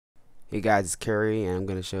Hey guys, it's Curry, and I'm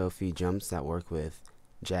going to show a few jumps that work with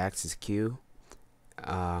Jax's Q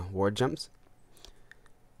Ward-Jumps.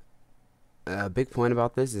 A big point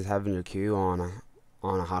about this is having your Q on a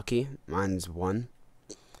hotkey. Mine's 1.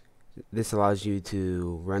 This allows you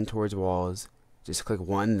to run towards walls, just click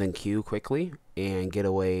 1 then Q quickly, and get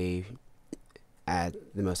away at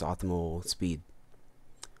the most optimal speed.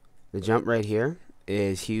 The jump right here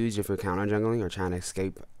is huge if you're counter jungling or trying to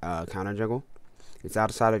escape counter jungle. It's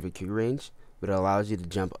outside of your Q range, but it allows you to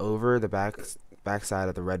jump over the backside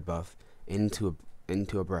of the red buff into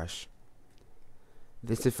a brush.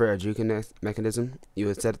 This is for a juking mechanism. You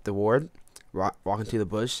would set the ward, walk into the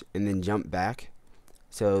bush, and then jump back.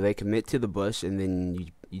 So they commit to the bush, and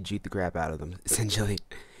then you juke the crap out of them, essentially.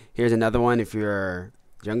 Here's another one. If you're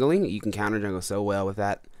jungling, you can counter jungle so well with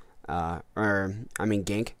that.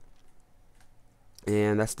 Gank.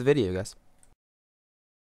 And that's the video, guys.